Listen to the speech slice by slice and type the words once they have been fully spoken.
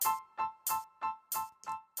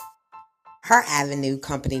Her Avenue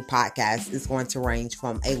Company podcast is going to range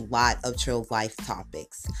from a lot of true life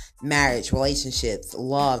topics: marriage, relationships,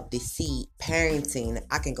 love, deceit, parenting.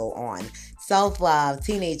 I can go on. Self-love,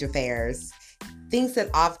 teenage affairs, things that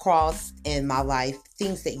I've crossed in my life,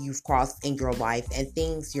 things that you've crossed in your life, and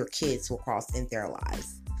things your kids will cross in their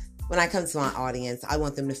lives. When I come to my audience, I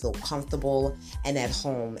want them to feel comfortable and at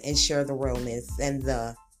home and share the realness and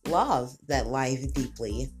the love that life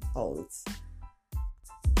deeply holds.